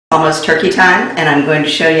Almost turkey time, and I'm going to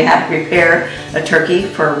show you how to prepare a turkey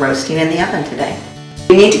for roasting in the oven today.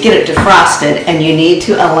 You need to get it defrosted, and you need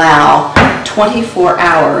to allow 24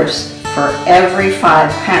 hours for every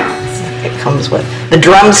 5 pounds. It comes with the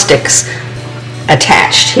drumsticks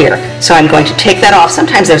attached here. So I'm going to take that off.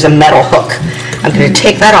 Sometimes there's a metal hook. I'm going to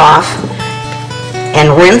take that off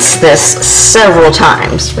and rinse this several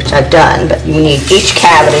times, which I've done, but you need each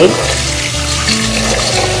cavity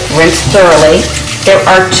rinsed thoroughly. There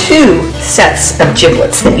are 2 sets of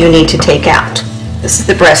giblets that you need to take out. This is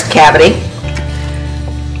the breast cavity.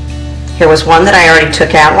 Here was one that I already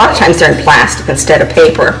took out. A lot of times they're in plastic instead of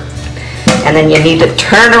paper. And then you need to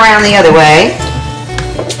turn around the other way.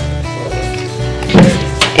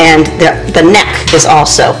 And the neck is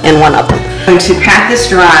also in one of them. I'm going to pat this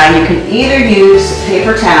dry. You can either use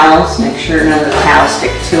paper towels, make sure none of the towels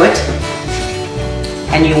stick to it.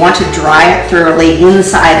 And you want to dry it thoroughly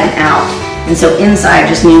inside and out. And so inside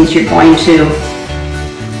just means you're going to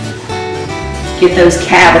get those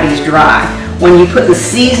cavities dry. When you put the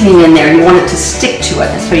seasoning in there, you want it to stick to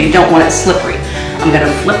it, so you don't want it slippery. I'm going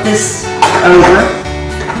to flip this over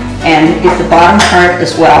and get the bottom part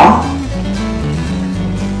as well.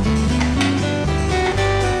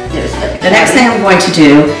 The next thing I'm going to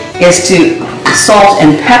do is to salt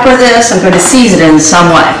and pepper this. I'm going to season it in some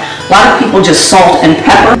way. A lot of people just salt and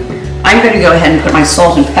pepper. I'm going to go ahead and put my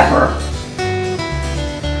salt and pepper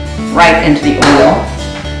right into the oil.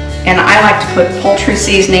 And I like to put poultry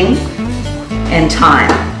seasoning and thyme.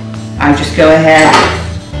 I just go ahead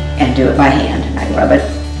and do it by hand. I rub it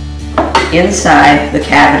inside the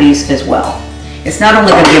cavities as well. It's not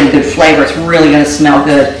only going to give a good flavor, it's really going to smell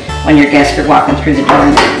good when your guests are walking through the door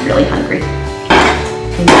and they're really hungry.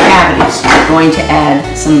 In the cavities, we're going to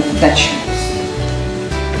add some vegetables.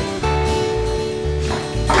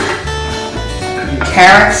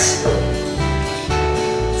 Carrots,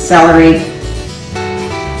 celery,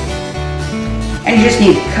 and you just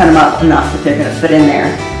need to cut them up enough that they're going to fit in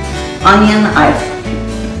there. Onion, I've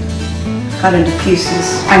cut into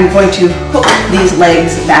pieces. I'm going to hook these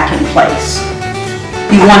legs back in place.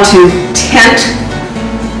 You want to tent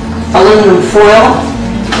aluminum foil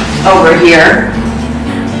over here.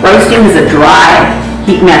 Roasting is a dry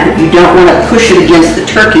heat method. You don't want to push it against the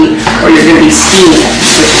turkey or you're going to be steaming it,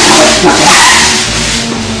 which is what's not bad.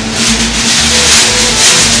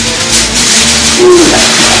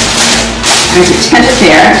 I'm going to tent it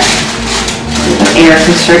there so the air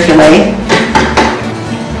can circulate.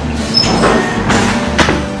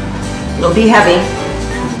 It'll be heavy.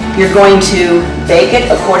 You're going to bake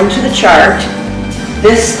it according to the chart.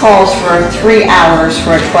 This calls for 3 hours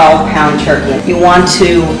for a 12-pound turkey. You want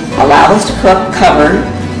to allow this to cook covered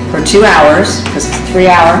for 2 hours because it's a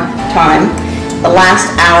 3-hour time. The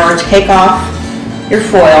last hour, take off your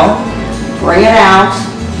foil, bring it out,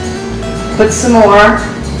 put some more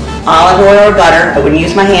olive oil or butter. I wouldn't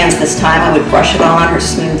use my hands this time. I would brush it on or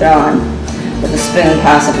smooth it on with a spoon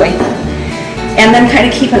possibly. And then kind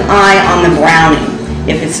of keep an eye on the browning.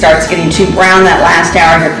 If it starts getting too brown that last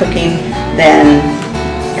hour you're cooking, then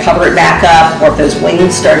cover it back up. Or if those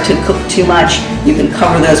wings start to cook too much, you can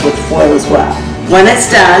cover those with foil as well. When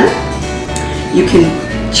it's done, you can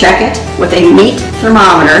check it with a meat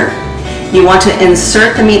thermometer. You want to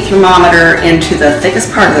insert the meat thermometer into the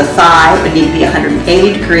thickest part of the thigh. It would need to be 180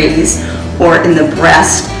 degrees, or in the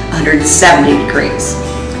breast, 170 degrees.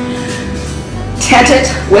 Tent it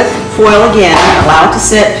with foil again. Allow it to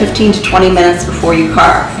sit 15 to 20 minutes before you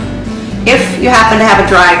carve. If you happen to have a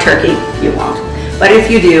dry turkey, you won't. But if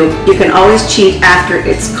you do, you can always cheat after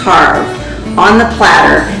it's carved on the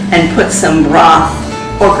platter and put some broth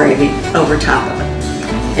or gravy over top of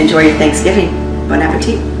it. Enjoy your Thanksgiving. Bon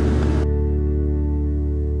appetit.